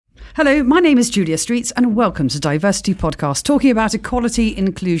Hello, my name is Julia Streets and welcome to Diversity Podcast, talking about equality,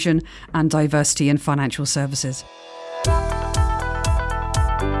 inclusion and diversity in financial services.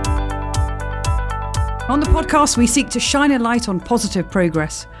 On the podcast, we seek to shine a light on positive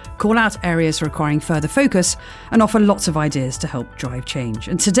progress, call out areas requiring further focus and offer lots of ideas to help drive change.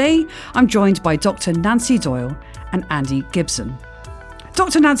 And today, I'm joined by Dr. Nancy Doyle and Andy Gibson.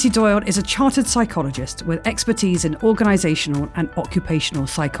 Dr. Nancy Doyle is a chartered psychologist with expertise in organisational and occupational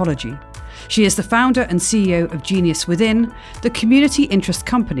psychology. She is the founder and CEO of Genius Within, the community interest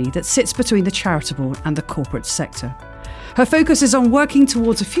company that sits between the charitable and the corporate sector. Her focus is on working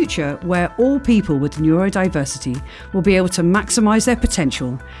towards a future where all people with neurodiversity will be able to maximise their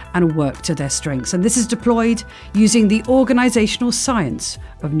potential and work to their strengths. And this is deployed using the organisational science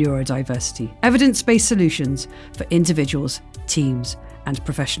of neurodiversity, evidence-based solutions for individuals, teams, and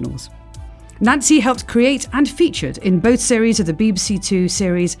professionals. Nancy helped create and featured in both series of the BBC Two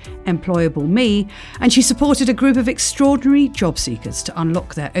series Employable Me, and she supported a group of extraordinary job seekers to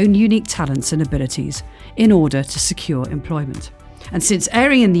unlock their own unique talents and abilities in order to secure employment. And since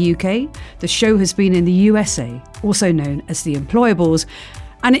airing in the UK, the show has been in the USA, also known as The Employables.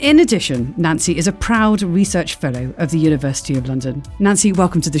 And in addition, Nancy is a proud research fellow of the University of London. Nancy,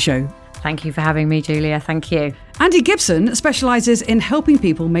 welcome to the show. Thank you for having me, Julia. Thank you. Andy Gibson specialises in helping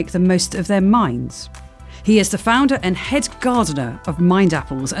people make the most of their minds. He is the founder and head gardener of Mind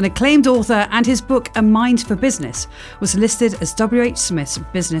Apples, an acclaimed author, and his book, A Mind for Business, was listed as W.H. Smith's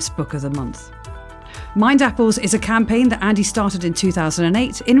Business Book of the Month. Mind Apples is a campaign that Andy started in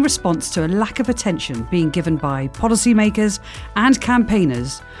 2008 in response to a lack of attention being given by policymakers and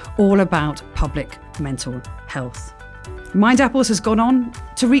campaigners all about public mental health. Mind Apples has gone on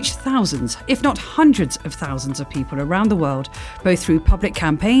to reach thousands, if not hundreds of thousands of people around the world, both through public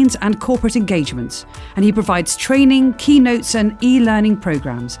campaigns and corporate engagements. And he provides training, keynotes and e-learning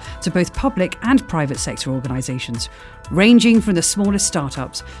programs to both public and private sector organisations, ranging from the smallest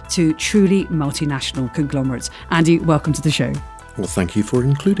startups to truly multinational conglomerates. Andy, welcome to the show. Well, thank you for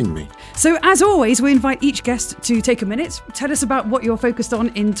including me. So, as always, we invite each guest to take a minute. Tell us about what you're focused on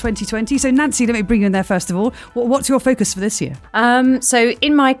in 2020. So, Nancy, let me bring you in there first of all. What's your focus for this year? So,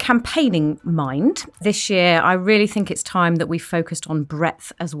 in my campaigning mind, this year, I really think it's time that we focused on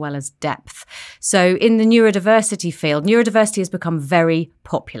breadth as well as depth. So, in the neurodiversity field, neurodiversity has become very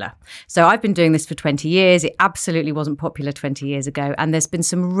popular. So, I've been doing this for 20 years. It absolutely wasn't popular 20 years ago. And there's been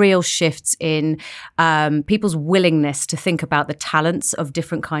some real shifts in people's willingness to think about the talents of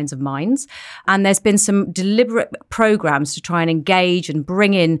different kinds of minds. And there's been some deliberate programs to try and engage and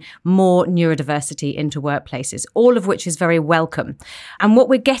bring in more neurodiversity into workplaces, all of which is very welcome. And what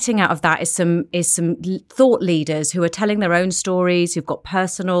we're getting out of that is some thought leaders who are telling their own stories, who've got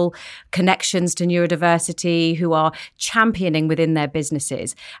personal connections to neurodiversity, who are championing within their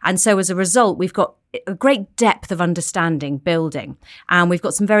businesses. And so as a result, we've got a great depth of understanding building. And we've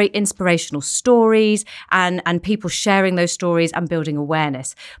got some very inspirational stories and people sharing those stories and building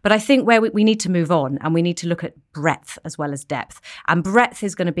awareness. But I think where we need to move on and we need to look at breadth as well as depth. And breadth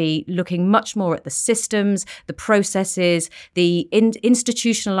is going to be looking much more at the systems, the processes, the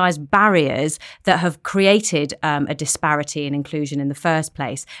institutionalized barriers that have created a disparity in inclusion in the first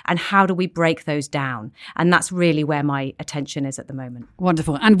place. And how do we break those down? And that's really where my attention is at the moment.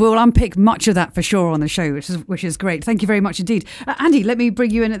 Wonderful. And we'll unpick much of that for sure on the show, which is great. Thank you very much indeed. Andy, let me bring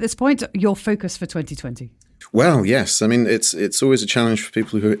you in at this point. Your focus for 2020. Well, yes. I mean, it's always a challenge for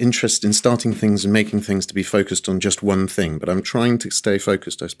people who are interested in starting things and making things to be focused on just one thing. But I'm trying to stay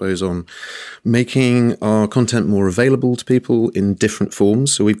focused, I suppose, on making our content more available to people in different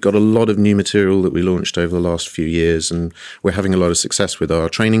forms. So we've got a lot of new material that we launched over the last few years, and we're having a lot of success with our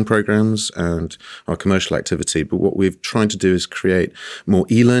training programs and our commercial activity. But what we've tried to do is create more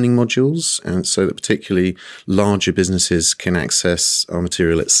e-learning modules, and so that particularly larger businesses can access our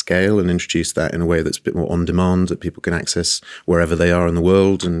material at scale and introduce that in a way that's a bit more on demand, that people can access wherever they are in the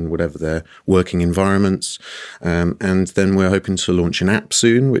world and whatever their working environments. And then we're hoping to launch an app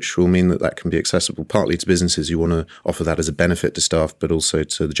soon, which will mean that can be accessible partly to businesses who want to offer that as a benefit to staff, but also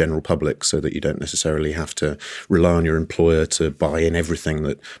to the general public, so that you don't necessarily have to rely on your employer to buy in everything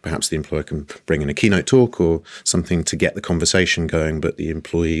that perhaps the employer can bring in a keynote talk or something to get the conversation going, but the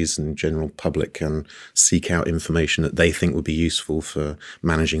employees and general public can seek out information that they think would be useful for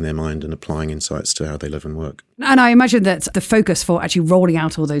managing their mind and applying insights to how they live and work. And I imagine that the focus for actually rolling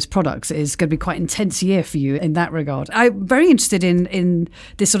out all those products is going to be quite an intense year for you in that regard. I'm very interested in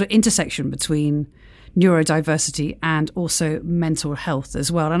this sort of intersection between neurodiversity and also mental health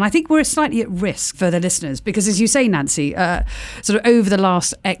as well. And I think we're slightly at risk for the listeners because, as you say, Nancy, sort of over the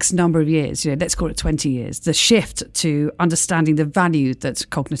last X number of years, let's call it 20 years, the shift to understanding the value that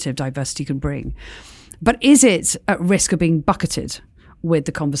cognitive diversity can bring. But is it at risk of being bucketed with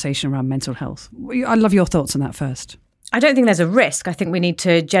the conversation around mental health? I'd love your thoughts on that first. I don't think there's a risk. I think we need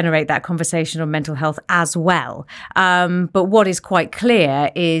to generate that conversation on mental health as well. But what is quite clear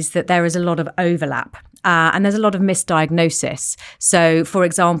is that there is a lot of overlap. And there's a lot of misdiagnosis. So, for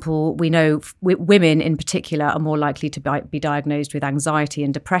example, we know women in particular are more likely to be diagnosed with anxiety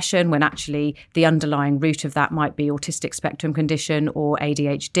and depression when actually the underlying root of that might be autistic spectrum condition or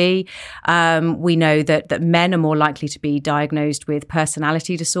ADHD. We know that men are more likely to be diagnosed with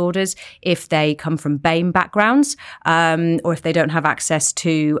personality disorders if they come from BAME backgrounds or if they don't have access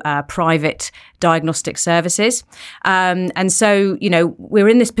to private diagnostic services. And so, we're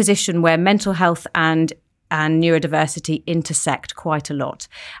in this position where mental health and neurodiversity intersect quite a lot.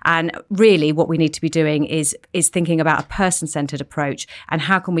 And really what we need to be doing is thinking about a person-centered approach and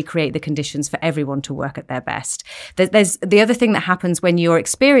how can we create the conditions for everyone to work at their best. There's the other thing that happens when you're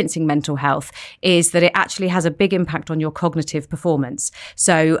experiencing mental health is that it actually has a big impact on your cognitive performance.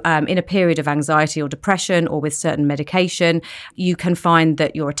 So in a period of anxiety or depression or with certain medication, you can find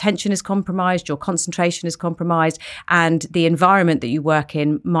that your attention is compromised, your concentration is compromised, and the environment that you work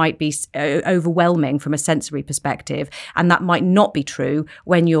in might be overwhelming from a sensory perspective, and that might not be true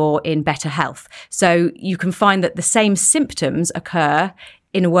when you're in better health. So you can find that the same symptoms occur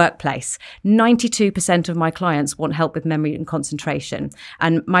in a workplace. 92% of my clients want help with memory and concentration.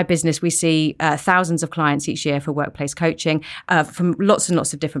 And my business, we see thousands of clients each year for workplace coaching from lots and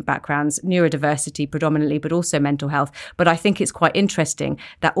lots of different backgrounds, neurodiversity predominantly, but also mental health. But I think it's quite interesting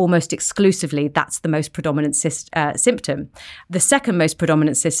that almost exclusively that's the most predominant symptom. The second most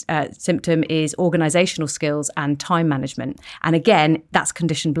predominant symptom is organizational skills and time management. And again, that's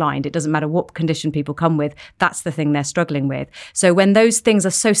condition blind. It doesn't matter what condition people come with, that's the thing they're struggling with. So when those things are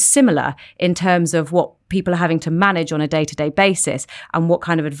so similar in terms of what people are having to manage on a day-to-day basis and what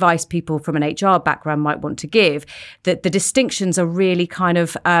kind of advice people from an HR background might want to give, that the distinctions are really kind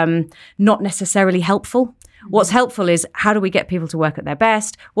of not necessarily helpful. What's helpful is how do we get people to work at their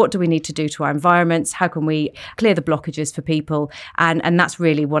best? What do we need to do to our environments? How can we clear the blockages for people? And that's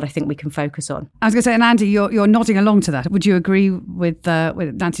really what I think we can focus on. I was going to say, and Andy, you're nodding along to that. Would you agree with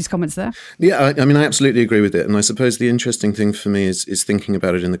Nancy's comments there? Yeah, I mean, I absolutely agree with it. And I suppose the interesting thing for me is thinking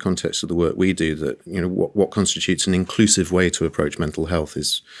about it in the context of the work we do, that, what constitutes an inclusive way to approach mental health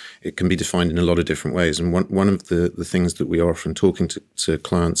is, it can be defined in a lot of different ways. And one of the things that we are often talking to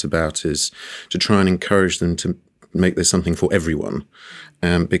clients about is to try and encourage them to make this something for everyone,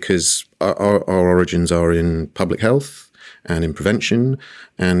 because our origins are in public health and in prevention.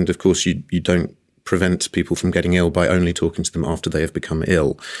 And of course, you don't prevent people from getting ill by only talking to them after they have become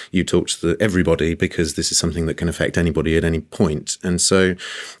ill. You talk to everybody because this is something that can affect anybody at any point. And so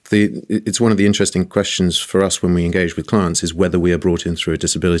it's one of the interesting questions for us when we engage with clients is whether we are brought in through a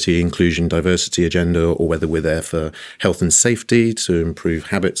disability, inclusion, diversity agenda, or whether we're there for health and safety to improve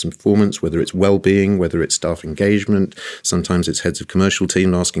habits and performance, whether it's well-being, whether it's staff engagement. Sometimes it's heads of commercial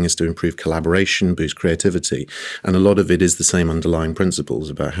team asking us to improve collaboration, boost creativity. And a lot of it is the same underlying principles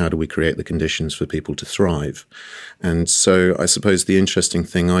about how do we create the conditions for people to thrive. And so I suppose the interesting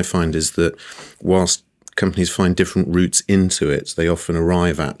thing I find is that whilst companies find different routes into it, they often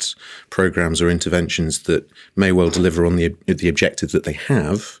arrive at programs or interventions that may well deliver on the objectives that they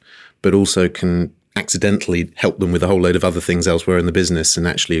have, but also can accidentally help them with a whole load of other things elsewhere in the business, and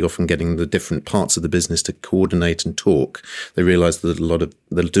actually often getting the different parts of the business to coordinate and talk. They realise that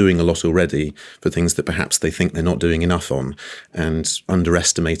they're doing a lot already for things that perhaps they think they're not doing enough on, and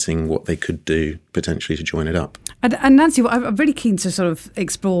underestimating what they could do potentially to join it up. And Nancy, what I'm really keen to sort of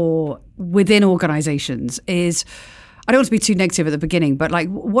explore within organisations is, I don't want to be too negative at the beginning, but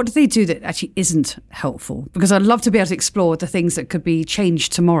what do they do that actually isn't helpful? Because I'd love to be able to explore the things that could be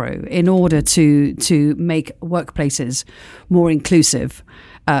changed tomorrow in order to make workplaces more inclusive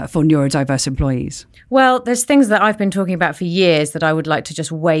for neurodiverse employees. Well, there's things that I've been talking about for years that I would like to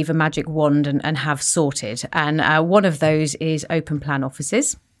just wave a magic wand and have sorted. And one of those is open plan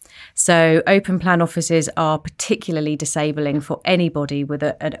offices. So open plan offices are particularly disabling for anybody with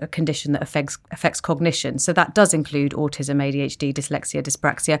a condition that affects cognition. So that does include autism, ADHD, dyslexia,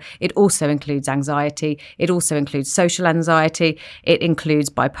 dyspraxia. It also includes anxiety. It also includes social anxiety. It includes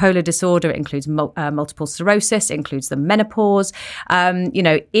bipolar disorder. It includes multiple sclerosis. It includes the menopause.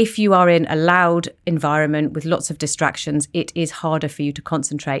 If you are in a loud environment with lots of distractions, it is harder for you to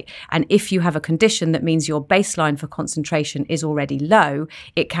concentrate. And if you have a condition that means your baseline for concentration is already low,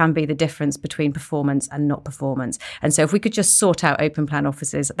 it can can be the difference between performance and not performance. And so if we could just sort out open plan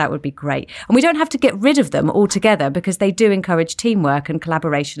offices, that would be great. And we don't have to get rid of them altogether, because they do encourage teamwork and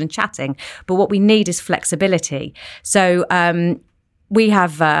collaboration and chatting. But what we need is flexibility. So we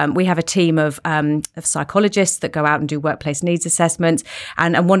have a team of psychologists that go out and do workplace needs assessments.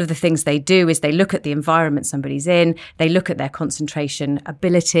 And one of the things they do is they look at the environment somebody's in, they look at their concentration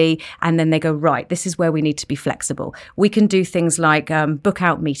ability, and then they go, right, this is where we need to be flexible. We can do things like book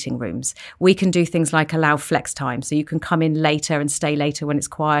out meeting rooms. We can do things like allow flex time. So you can come in later and stay later when it's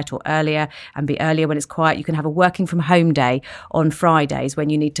quiet, or earlier and be earlier when it's quiet. You can have a working from home day on Fridays when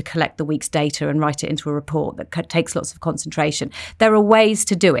you need to collect the week's data and write it into a report that takes lots of concentration. There are ways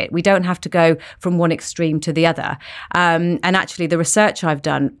to do it. We don't have to go from one extreme to the other. And actually, the research I've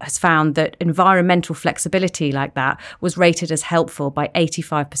done has found that environmental flexibility like that was rated as helpful by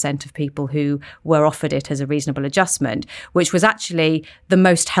 85% of people who were offered it as a reasonable adjustment, which was actually the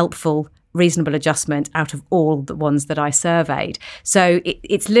most helpful reasonable adjustment out of all the ones that I surveyed. So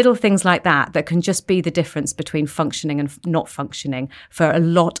it's little things like that that can just be the difference between functioning and not functioning for a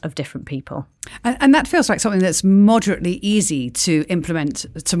lot of different people. And that feels like something that's moderately easy to implement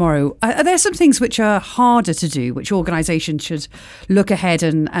tomorrow. Are there some things which are harder to do, which organisations should look ahead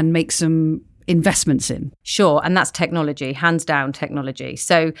and make some investments in? Sure, and that's technology, hands down technology.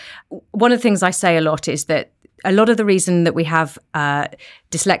 So one of the things I say a lot is that a lot of the reason that we have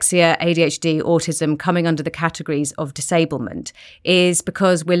dyslexia, ADHD, autism coming under the categories of disablement is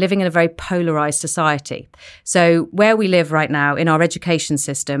because we're living in a very polarised society. So where we live right now in our education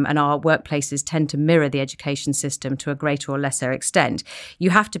system, and our workplaces tend to mirror the education system to a greater or lesser extent, you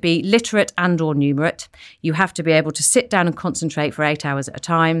have to be literate and or numerate. You have to be able to sit down and concentrate for 8 hours at a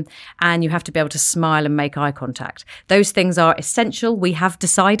time, and you have to be able to smile and make eye contact. Those things are essential. We have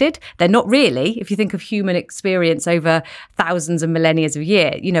decided. They're not really, if you think of human experience over thousands and millennia of years.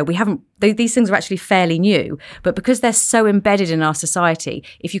 These things are actually fairly new, but because they're so embedded in our society,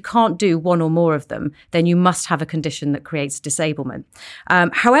 if you can't do one or more of them, then you must have a condition that creates disablement.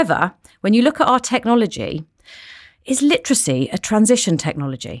 However, when you look at our technology, is literacy a transition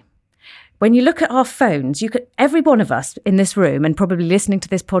technology? When you look at our phones, every one of us in this room and probably listening to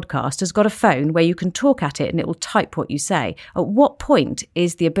this podcast has got a phone where you can talk at it and it will type what you say. At what point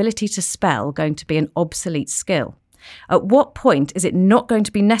is the ability to spell going to be an obsolete skill? At what point is it not going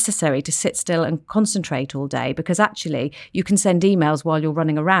to be necessary to sit still and concentrate all day? Because actually you can send emails while you're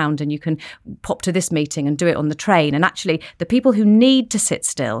running around, and you can pop to this meeting and do it on the train. And actually the people who need to sit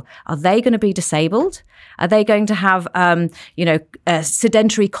still, are they going to be disabled? Are they going to have, a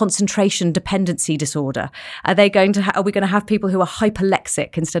sedentary concentration dependency disorder? Are we going to have people who are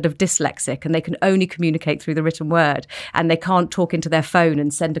hyperlexic instead of dyslexic, and they can only communicate through the written word, and they can't talk into their phone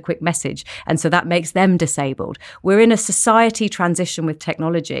and send a quick message, and so that makes them disabled? We're in a society transition with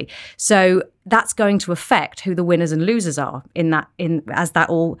technology, so that's going to affect who the winners and losers are as that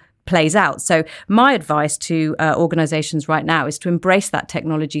all plays out. So my advice to organisations right now is to embrace that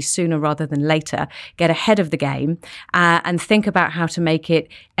technology sooner rather than later, get ahead of the game, and think about how to make it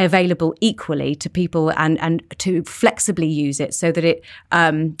available equally to people, and to flexibly use it so that it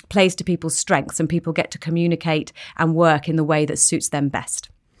plays to people's strengths and people get to communicate and work in the way that suits them best.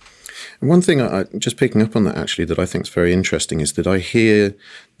 One thing, just picking up on that actually, that I think is very interesting is that I hear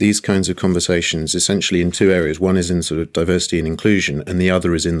these kinds of conversations essentially in two areas. One is in sort of diversity and inclusion, and the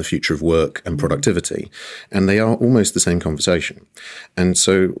other is in the future of work and productivity. And they are almost the same conversation. And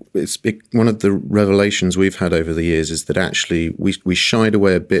so one of the revelations we've had over the years is that actually we shied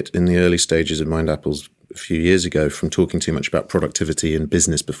away a bit in the early stages of Mindapple's a few years ago from talking too much about productivity and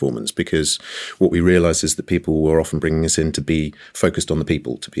business performance, because what we realized is that people were often bringing us in to be focused on the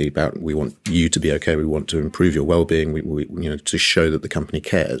people, to be about, we want you to be okay, we want to improve your well-being, we to show that the company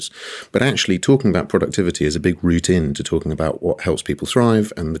cares. But actually talking about productivity is a big route in to talking about what helps people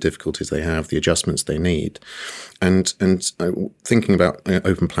thrive and the difficulties they have, the adjustments they need. And thinking about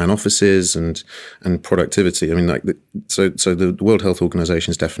open plan offices and productivity, I mean, so the World Health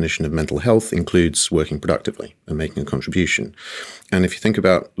Organization's definition of mental health includes working productively and making a contribution. And if you think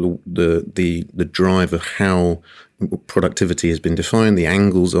about the drive of how productivity has been defined, the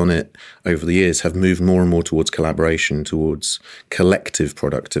angles on it over the years have moved more and more towards collaboration, towards collective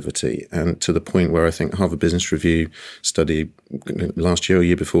productivity, and to the point where I think Harvard Business Review study last year or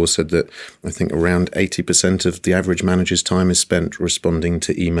year before said that I think around 80% of the average manager's time is spent responding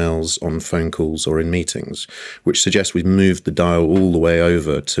to emails, on phone calls or in meetings, which suggests we've moved the dial all the way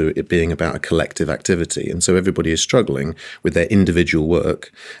over to it being about a collective activity. And so everybody is struggling with their individual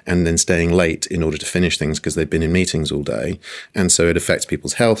work and then staying late in order to finish things because they've been in meetings meetings all day. And so it affects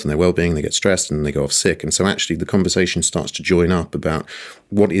people's health and their well-being. They get stressed and they go off sick. And so actually the conversation starts to join up about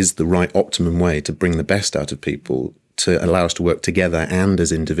what is the right optimum way to bring the best out of people, to allow us to work together and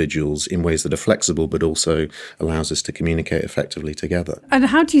as individuals in ways that are flexible, but also allows us to communicate effectively together. And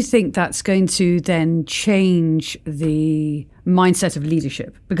how do you think that's going to then change the mindset of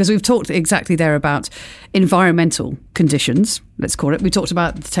leadership? Because we've talked exactly there about environmental conditions, let's call it. We talked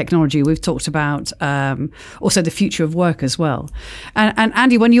about the technology. We've talked about also the future of work as well. And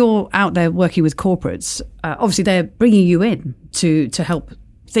Andy, when you're out there working with corporates, obviously they're bringing you in to help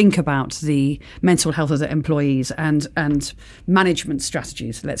think about the mental health of the employees and management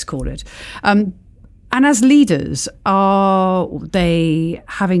strategies, let's call it. And as leaders, are they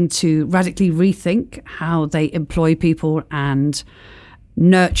having to radically rethink how they employ people and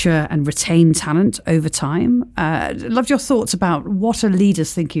nurture and retain talent over time? Loved your thoughts about what are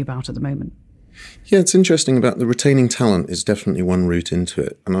leaders thinking about at the moment? Yeah, it's interesting about the retaining talent is definitely one route into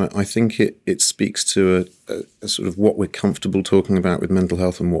it. And I think it speaks to a sort of what we're comfortable talking about with mental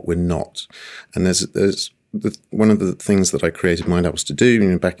health and what we're not. And there's one of the things that I created Mind Apples to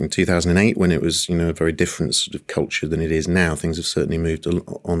do, back in 2008, when it was, a very different sort of culture than it is now. Things have certainly moved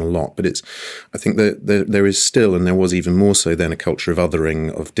on a lot, but I think that there is still, and there was even more so then, a culture of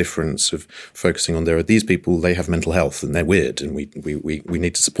othering, of difference, of focusing on there are these people, they have mental health and they're weird, and we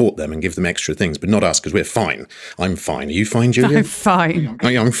need to support them and give them extra things, but not us because we're fine. I'm fine. Are you fine, Julia? I'm fine.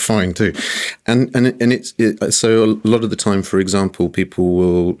 I'm fine too. And so a lot of the time, for example, people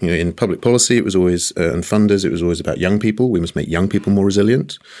will, in public policy, it was always and funders, it was always about young people. We must make young people more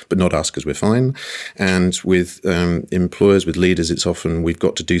resilient, but not us because we're fine. And with employers, with leaders, it's often we've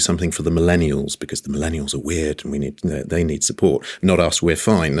got to do something for the millennials because the millennials are weird and they need support. Not us, we're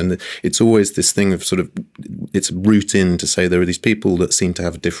fine. And it's always this thing of sort of it's root in to say there are these people that seem to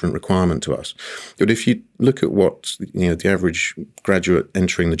have a different requirement to us. But if you look at what the average graduate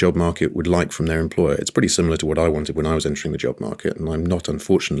entering the job market would like from their employer, it's pretty similar to what I wanted when I was entering the job market. And I'm not,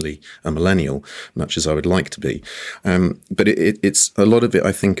 unfortunately, a millennial, much as I would like to be. But it's a lot of it,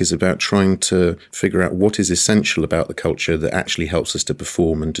 I think, is about trying to figure out what is essential about the culture that actually helps us to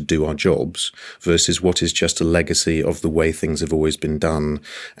perform and to do our jobs versus what is just a legacy of the way things have always been done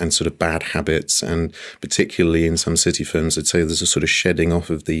and sort of bad habits. And particularly in some city firms, I'd say there's a sort of shedding off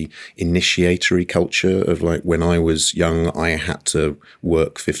of the initiatory culture of like when I was young, I had to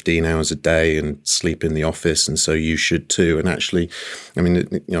work 15 hours a day and sleep in the office. And so you should too. And actually,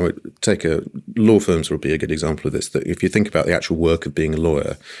 take law firms will be a good example of this, that if you think about the actual work of being a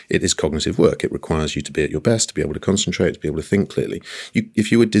lawyer, it is cognitive work. It requires you to be at your best, to be able to concentrate, to be able to think clearly.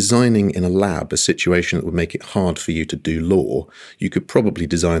 If you were designing in a lab a situation that would make it hard for you to do law, you could probably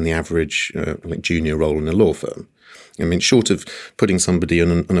design the average junior role in a law firm. I mean, short of putting somebody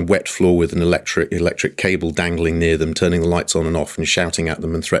on a wet floor with an electric cable dangling near them, turning the lights on and off and shouting at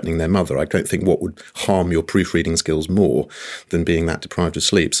them and threatening their mother, I don't think what would harm your proofreading skills more than being that deprived of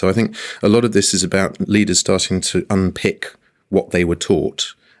sleep. So I think a lot of this is about leaders starting to unpick what they were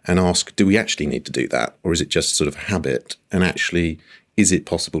taught and ask, do we actually need to do that? Or is it just sort of habit? And actually, is it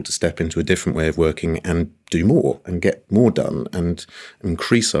possible to step into a different way of working and do more and get more done and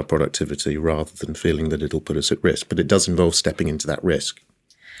increase our productivity rather than feeling that it'll put us at risk? But it does involve stepping into that risk.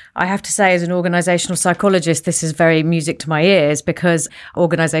 I have to say, as an organisational psychologist, this is very music to my ears because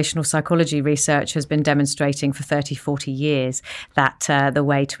organisational psychology research has been demonstrating for 30, 40 years that the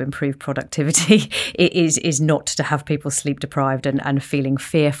way to improve productivity is not to have people sleep deprived and feeling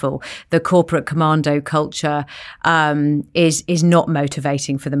fearful. The corporate commando culture is not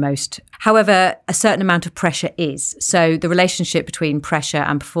motivating for the most. However, a certain amount of pressure is. So the relationship between pressure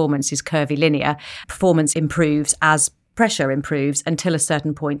and performance is curvilinear. Performance improves as pressure improves until a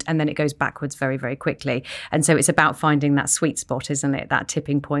certain point, and then it goes backwards very, very quickly. And so it's about finding that sweet spot, isn't it? That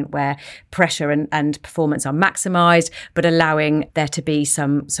tipping point where pressure and performance are maximised, but allowing there to be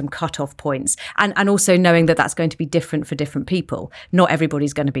some cut-off points. And also knowing that that's going to be different for different people. Not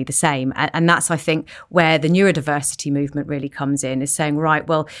everybody's going to be the same. And that's, I think, where the neurodiversity movement really comes in, is saying, right,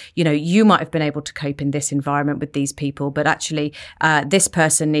 well, you might have been able to cope in this environment with these people, but actually this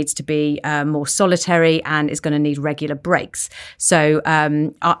person needs to be more solitary and is going to need regular breaks. So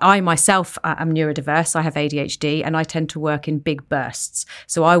I myself am neurodiverse. I have ADHD and I tend to work in big bursts.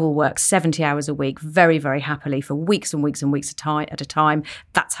 So I will work 70 hours a week very, very happily for weeks and weeks and weeks at a time.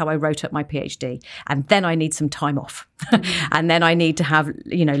 That's how I wrote up my PhD. And then I need some time off. And then I need to have,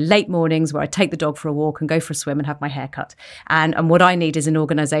 late mornings where I take the dog for a walk and go for a swim and have my hair cut. And what I need is an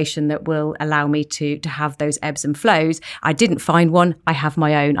organisation that will allow me to have those ebbs and flows. I didn't find one. I have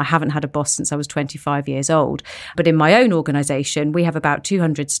my own. I haven't had a boss since I was 25 years old. But in my own organisation, we have about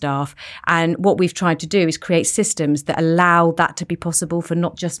 200 staff. And what we've tried to do is create systems that allow that to be possible for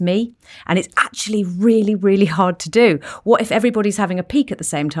not just me. And it's actually really, really hard to do. What if everybody's having a peak at the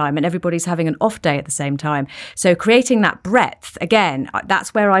same time and everybody's having an off day at the same time? So creating that breadth, again,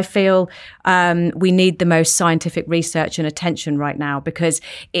 that's where I feel we need the most scientific research and attention right now, because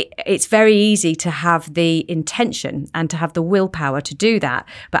it's very easy to have the intention and to have the willpower to do that.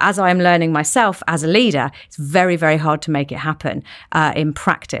 But as I am learning myself as a leader, it's very, very hard to make it happen in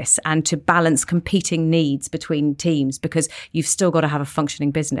practice and to balance competing needs between teams, because you've still got to have a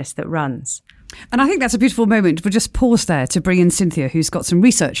functioning business that runs. And I think that's a beautiful moment. We'll just pause there to bring in Cynthia, who's got some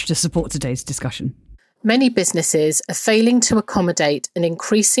research to support today's discussion. Many businesses are failing to accommodate an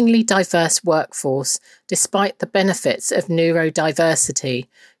increasingly diverse workforce despite the benefits of neurodiversity,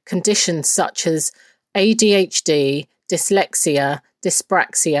 conditions such as ADHD, dyslexia,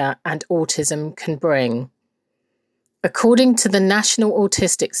 dyspraxia, and autism can bring. According to the National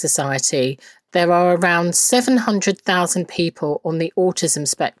Autistic Society, there are around 700,000 people on the autism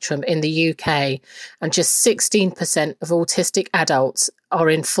spectrum in the UK, and just 16% of autistic adults are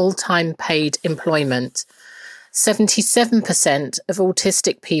in full-time paid employment. 77% of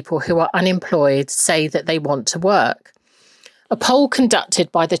autistic people who are unemployed say that they want to work. A poll conducted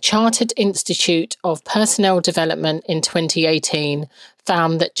by the Chartered Institute of Personnel Development in 2018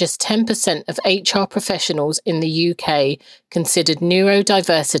 found that just 10% of HR professionals in the UK considered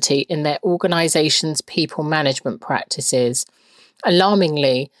neurodiversity in their organisation's people management practices.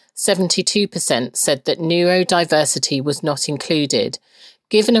 Alarmingly, 72% said that neurodiversity was not included.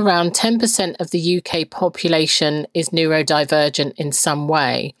 Given around 10% of the UK population is neurodivergent in some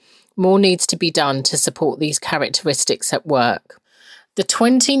way, more needs to be done to support these characteristics at work. The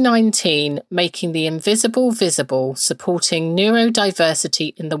 2019 Making the Invisible Visible, Supporting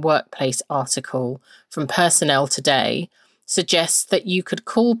Neurodiversity in the Workplace article from Personnel Today suggests that you could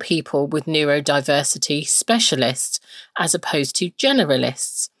call people with neurodiversity specialists as opposed to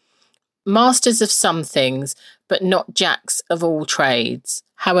generalists. Masters of some things, but not jacks of all trades.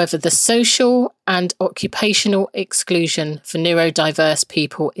 However, the social and occupational exclusion for neurodiverse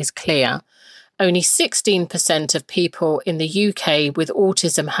people is clear. Only 16% of people in the UK with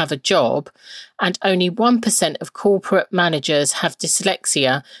autism have a job, and only 1% of corporate managers have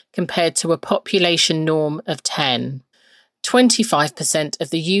dyslexia compared to a population norm of 10. 25%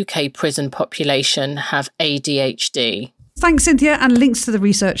 of the UK prison population have ADHD. Thanks, Cynthia. And links to the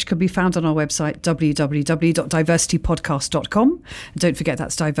research can be found on our website, www.diversitypodcast.com. And don't forget,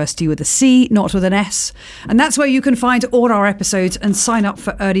 that's diversity with a C, not with an S. And that's where you can find all our episodes and sign up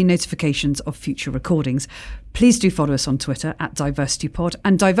for early notifications of future recordings. Please do follow us on Twitter @DiversityPod.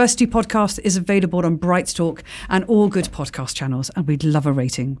 And Diversity Podcast is available on BrightTalk and all good podcast channels. And we'd love a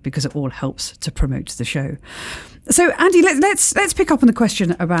rating because it all helps to promote the show. So, Andy, let's pick up on the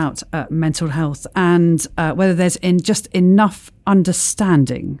question about mental health and whether there's just enough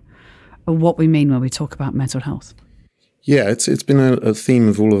understanding of what we mean when we talk about mental health. Yeah, it's been a theme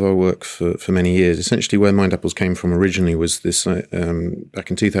of all of our work for many years. Essentially, where Mind Apples came from originally was this,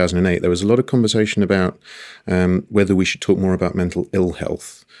 back in 2008, there was a lot of conversation about whether we should talk more about mental ill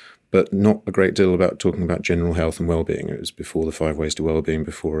health, but not a great deal about talking about general health and well-being. It was before the 5 Ways to Wellbeing,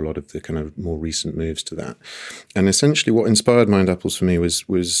 before a lot of the kind of more recent moves to that. And essentially what inspired Mind Apples for me was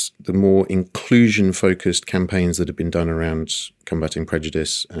the more inclusion-focused campaigns that have been done around combating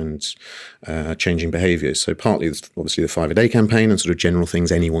prejudice and changing behaviours. So partly, obviously, the 5 a Day campaign and sort of general things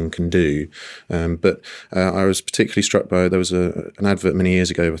anyone can do. But I was particularly struck by, there was an advert many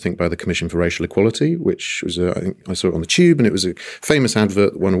years ago, I think, by the Commission for Racial Equality, which was, I think I saw it on the Tube, and it was a famous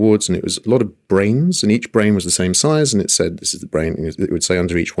advert that won awards, and it was a lot of brains, and each brain was the same size, and it said, this is the brain. It would say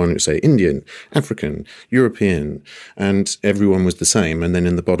under each one, it would say Indian, African, European, and everyone was the same. And then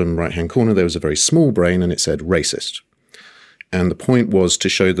in the bottom right-hand corner, there was a very small brain, and it said racist. And the point was to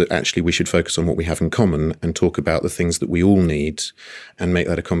show that actually we should focus on what we have in common and talk about the things that we all need and make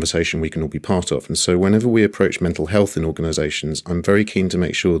that a conversation we can all be part of. And so whenever we approach mental health in organisations, I'm very keen to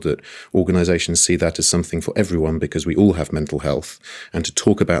make sure that organisations see that as something for everyone, because we all have mental health, and to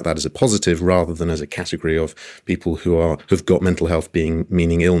talk about that as a positive rather than as a category of people who've got mental health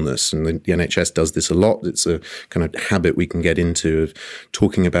meaning illness. And the NHS does this a lot. It's a kind of habit we can get into of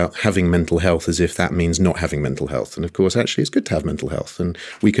talking about having mental health as if that means not having mental health. And of course, actually, it's good good to have mental health, and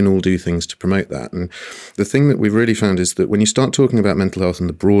we can all do things to promote that. And the thing that we've really found is that when you start talking about mental health in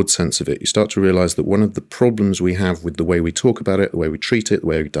the broad sense of it, you start to realize that one of the problems we have with the way we talk about it, the way we treat it, the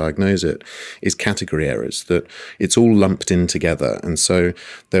way we diagnose it, is category errors, that it's all lumped in together. And so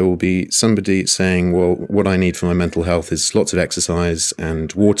there will be somebody saying, well, what I need for my mental health is lots of exercise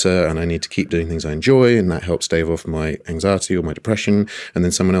and water, and I need to keep doing things I enjoy, and that helps stave off my anxiety or my depression. And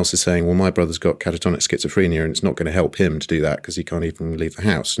then someone else is saying, well, my brother's got catatonic schizophrenia and it's not going to help him to do that because he can't even leave the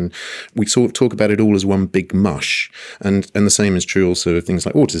house. And we sort of talk about it all as one big mush. And the same is true also of things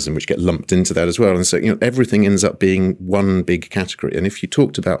like autism, which get lumped into that as well. And so, everything ends up being one big category. And if you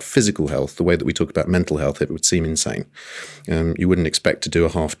talked about physical health the way that we talk about mental health, it would seem insane. You wouldn't expect to do a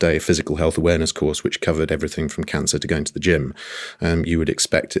half-day physical health awareness course which covered everything from cancer to going to the gym. You would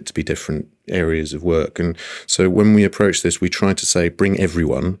expect it to be different areas of work. And so when we approach this, we try to say, bring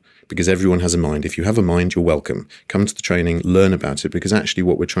everyone, because everyone has a mind. If you have a mind, you're welcome. Come to the training, learn about it, because actually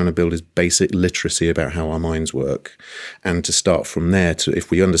what we're trying to build is basic literacy about how our minds work. And to start from there, to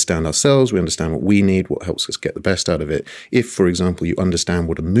if we understand ourselves, we understand what we need, what helps us get the best out of it. If, for example, you understand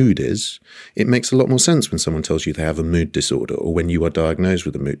what a mood is, it makes a lot more sense when someone tells you they have a mood disorder or when you are diagnosed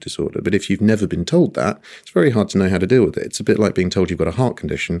with a mood disorder. But if you've never been told that, it's very hard to know how to deal with it. It's a bit like being told you've got a heart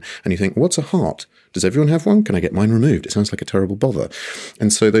condition and you think, what's a heart? Does everyone have one? Can I get mine removed? It sounds like a terrible bother.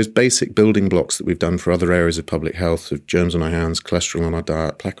 And so those basic building blocks that we've done for other areas of public health, of germs on our hands, cholesterol on our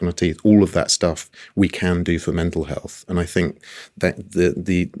diet, plaque on our teeth, all of that stuff we can do for mental health. And I think that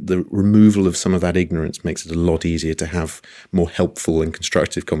the removal of some of that ignorance makes it a lot easier to have more helpful and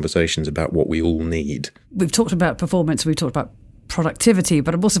constructive conversations about what we all need. We've talked about performance, we've talked about productivity,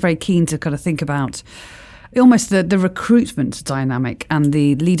 but I'm also very keen to kind of think about almost the recruitment dynamic and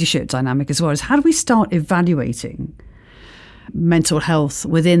the leadership dynamic as well. Is how do we start evaluating mental health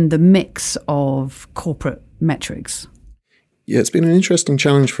within the mix of corporate metrics? Yeah, it's been an interesting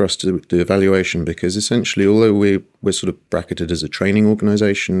challenge for us to do evaluation because essentially, although we're sort of bracketed as a training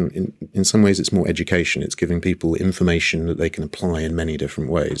organisation, in some ways it's more education. It's giving people information that they can apply in many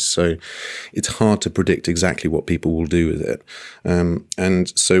different ways. So it's hard to predict exactly what people will do with it.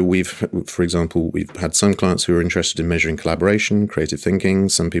 And so for example, we've had some clients who are interested in measuring collaboration, creative thinking,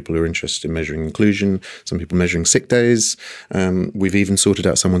 some people who are interested in measuring inclusion, some people measuring sick days. We've even sorted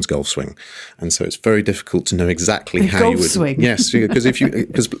out someone's golf swing. And so it's very difficult to know exactly how you would... Swing. Yes,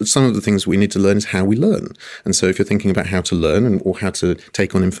 because some of the things we need to learn is how we learn. And so if you're thinking about how to learn or how to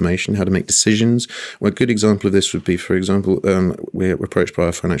take on information, how to make decisions, well, a good example of this would be, for example, we're approached by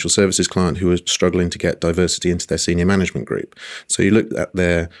a financial services client who was struggling to get diversity into their senior management group. So you look at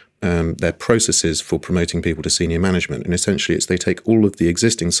their processes for promoting people to senior management. And essentially it's they take all of the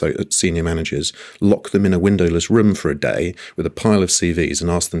existing senior managers, lock them in a windowless room for a day with a pile of CVs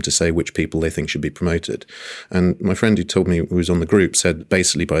and ask them to say which people they think should be promoted. And my friend who told me, who was on the group, said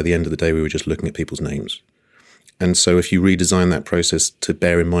basically by the end of the day we were just looking at people's names. And so if you redesign that process to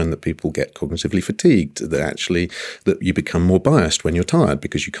bear in mind that people get cognitively fatigued, that you become more biased when you're tired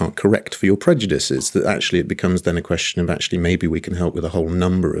because you can't correct for your prejudices, that actually it becomes then a question of actually maybe we can help with a whole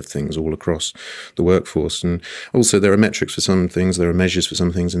number of things all across the workforce. And also there are metrics for some things, there are measures for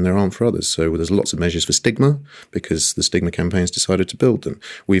some things, and there aren't for others. So there's lots of measures for stigma because the stigma campaigns decided to build them.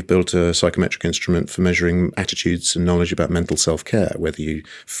 We've built a psychometric instrument for measuring attitudes and knowledge about mental self-care, whether you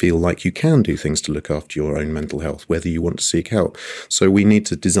feel like you can do things to look after your own mental health, whether you want to seek help. So we need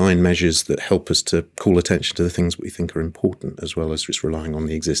to design measures that help us to call attention to the things we think are important, as well as just relying on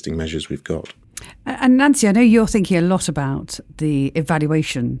the existing measures we've got. And Nancy, I know you're thinking a lot about the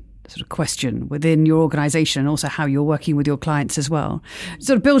evaluation sort of question within your organisation and also how you're working with your clients as well.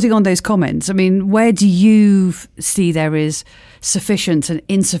 Sort of building on those comments, I mean, where do you see there is sufficient and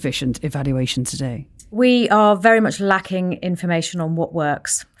insufficient evaluation today? We are very much lacking information on what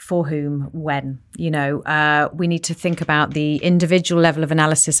works, for whom, when. We need to think about the individual level of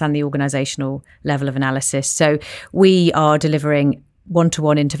analysis and the organisational level of analysis. So we are delivering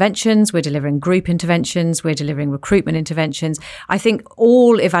one-to-one interventions, we're delivering group interventions, we're delivering recruitment interventions. I think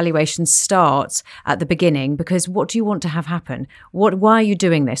all evaluations start at the beginning because what do you want to have happen? Why are you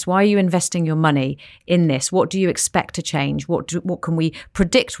doing this? Why are you investing your money in this? What do you expect to change? What can we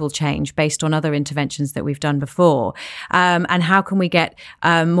predict will change based on other interventions that we've done before? And how can we get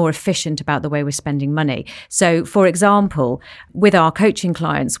more efficient about the way we're spending money? So, for example, with our coaching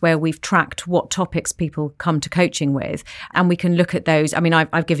clients where we've tracked what topics people come to coaching with, and we can look at those those, I mean,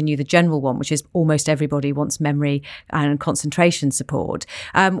 I've given you the general one, which is almost everybody wants memory and concentration support.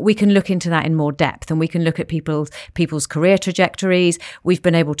 We can look into that in more depth, and we can look at people's career trajectories. We've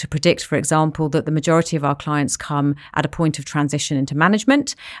been able to predict, for example, that the majority of our clients come at a point of transition into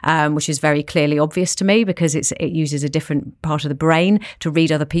management, which is very clearly obvious to me because it uses a different part of the brain to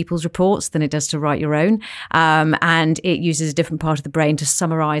read other people's reports than it does to write your own. And it uses a different part of the brain to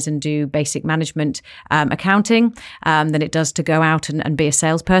summarize and do basic management accounting than it does to go out and be a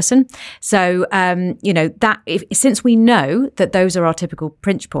salesperson. So, since we know that those are our typical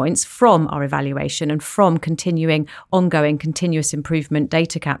pinch points from our evaluation and from ongoing continuous improvement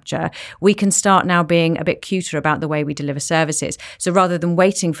data capture, we can start now being a bit cuter about the way we deliver services. So rather than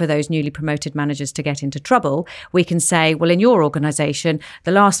waiting for those newly promoted managers to get into trouble, we can say, well, in your organization,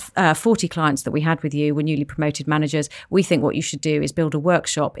 the last 40 clients that we had with you were newly promoted managers. We think what you should do is build a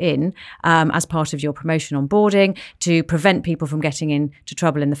workshop as part of your promotion onboarding to prevent people from getting into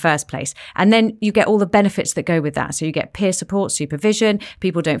trouble in the first place. And then you get all the benefits that go with that. So you get peer support, supervision.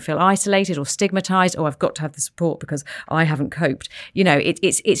 People don't feel isolated or stigmatized. Oh, I've got to have the support because I haven't coped.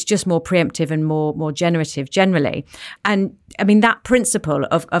 It's just more preemptive and more generative generally. And I mean, that principle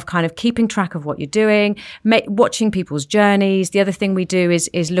of kind of keeping track of what you're doing, watching people's journeys. The other thing we do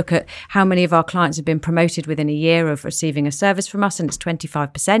is look at how many of our clients have been promoted within a year of receiving a service from us, and it's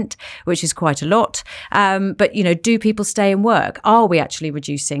 25%, which is quite a lot. But, do people stay in work? Are we actually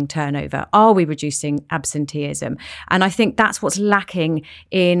reducing turnover? Are we reducing absenteeism? And I think that's what's lacking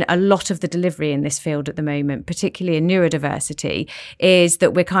in a lot of the delivery in this field at the moment, particularly in neurodiversity, is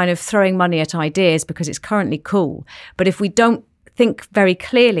that we're kind of throwing money at ideas because it's currently cool. But if we don't think very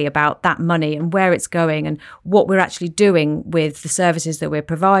clearly about that money and where it's going and what we're actually doing with the services that we're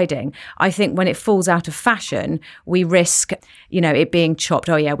providing, I think when it falls out of fashion, we risk, it being chopped.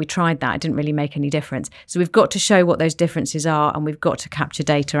 Oh yeah, we tried that. It didn't really make any difference. So we've got to show what those differences are, and we've got to capture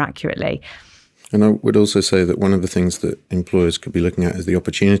data accurately. And I would also say that one of the things that employers could be looking at is the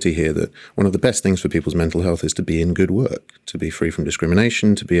opportunity here that one of the best things for people's mental health is to be in good work, to be free from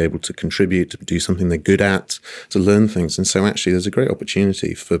discrimination, to be able to contribute, to do something they're good at, to learn things. And so actually there's a great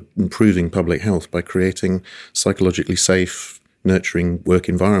opportunity for improving public health by creating psychologically safe, nurturing work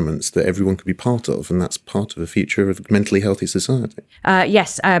environments that everyone could be part of, and that's part of the future of a mentally healthy society.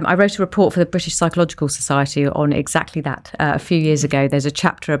 Yes, I wrote a report for the British Psychological Society on exactly that a few years ago. There's a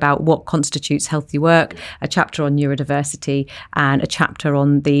chapter about what constitutes healthy work, a chapter on neurodiversity, and a chapter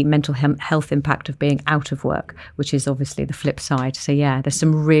on the mental health impact of being out of work, which is obviously the flip side. So yeah, there's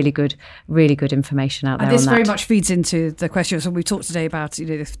some really good information out there on that. This very much feeds into the question. So we talked today about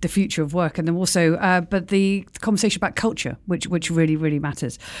the future of work, and then also but the conversation about culture, which really, really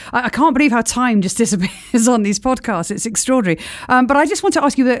matters. I can't believe how time just disappears on these podcasts. It's extraordinary. But I just want to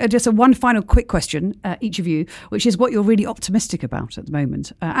ask you just one final quick question, each of you, which is what you're really optimistic about at the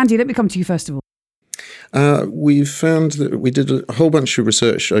moment. Andy, let me come to you first of all. We've found that we did a whole bunch of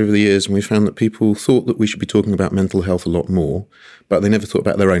research over the years, and we found that people thought that we should be talking about mental health a lot more, but they never thought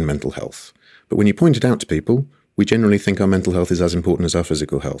about their own mental health. But when you point it out to people, we generally think our mental health is as important as our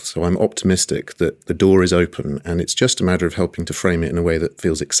physical health. So I'm optimistic that the door is open, and it's just a matter of helping to frame it in a way that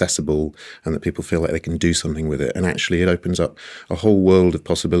feels accessible and that people feel like they can do something with it. And actually it opens up a whole world of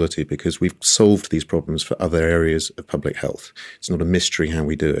possibility because we've solved these problems for other areas of public health. It's not a mystery how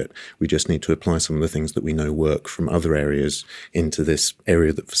we do it. We just need to apply some of the things that we know work from other areas into this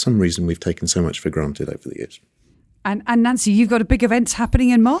area that for some reason we've taken so much for granted over the years. And Nancy, you've got a big event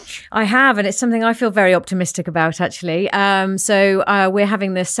happening in March? I have, and it's something I feel very optimistic about, actually. So we're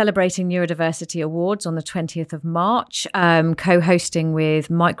having the Celebrating Neurodiversity Awards on the 20th of March, co-hosting with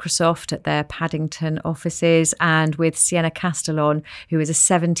Microsoft at their Paddington offices and with Sienna Castellon, who is a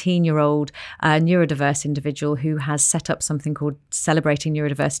 17-year-old neurodiverse individual who has set up something called Celebrating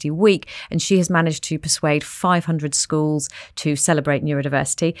Neurodiversity Week, and she has managed to persuade 500 schools to celebrate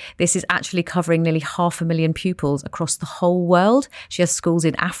neurodiversity. This is actually covering nearly 500,000 pupils across the whole world. She has schools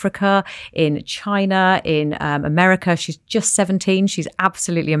in Africa, in China, in America. She's just 17. She's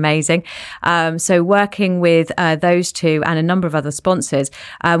absolutely amazing. So working with those two and a number of other sponsors,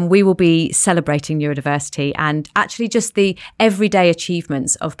 we will be celebrating neurodiversity and actually just the everyday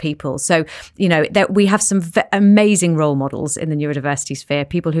achievements of people. So, we have some amazing role models in the neurodiversity sphere,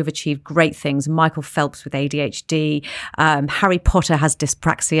 people who've achieved great things. Michael Phelps with ADHD, Harry Potter has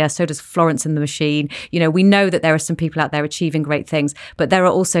dyspraxia, so does Florence and the Machine. We know that there are some people out there achieving great things, but there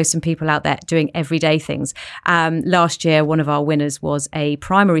are also some people out there doing everyday things. Last year, one of our winners was a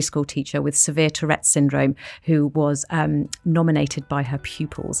primary school teacher with severe Tourette's syndrome who was nominated by her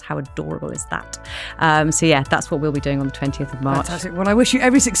pupils. How adorable is that? So yeah, that's what we'll be doing on the 20th of March. Fantastic. Well, I wish you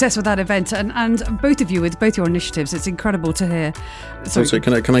every success with that event, and both of you with both your initiatives. It's incredible to hear. Also,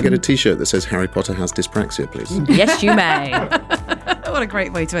 can I get a T-shirt that says Harry Potter has dyspraxia, please? Yes, you may. What a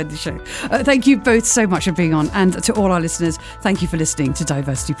great way to end the show. Thank you both so much for being on, and to all our listeners, thank you for listening to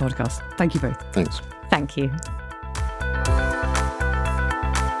Diversity Podcast. Thank you both. Thanks. Thank you.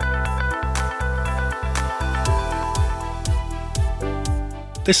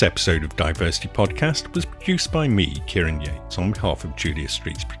 This episode of Diversity Podcast was produced by me, Kieran Yates, on behalf of Julia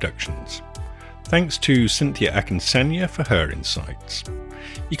Streets Productions. Thanks to Cynthia Akinsanya for her insights.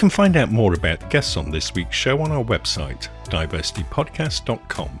 You can find out more about the guests on this week's show on our website,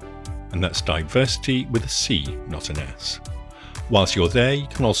 diversitypodcast.com, and that's diversity with a C, not an S. Whilst you're there, you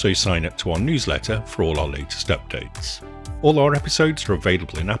can also sign up to our newsletter for all our latest updates. All our episodes are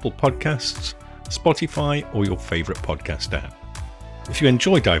available in Apple Podcasts, Spotify, or your favourite podcast app. If you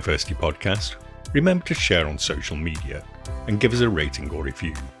enjoy Diversity Podcast, remember to share on social media and give us a rating or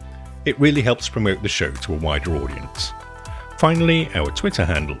review. It really helps promote the show to a wider audience. Finally, our Twitter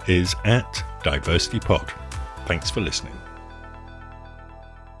handle is @DiversityPod. Thanks for listening.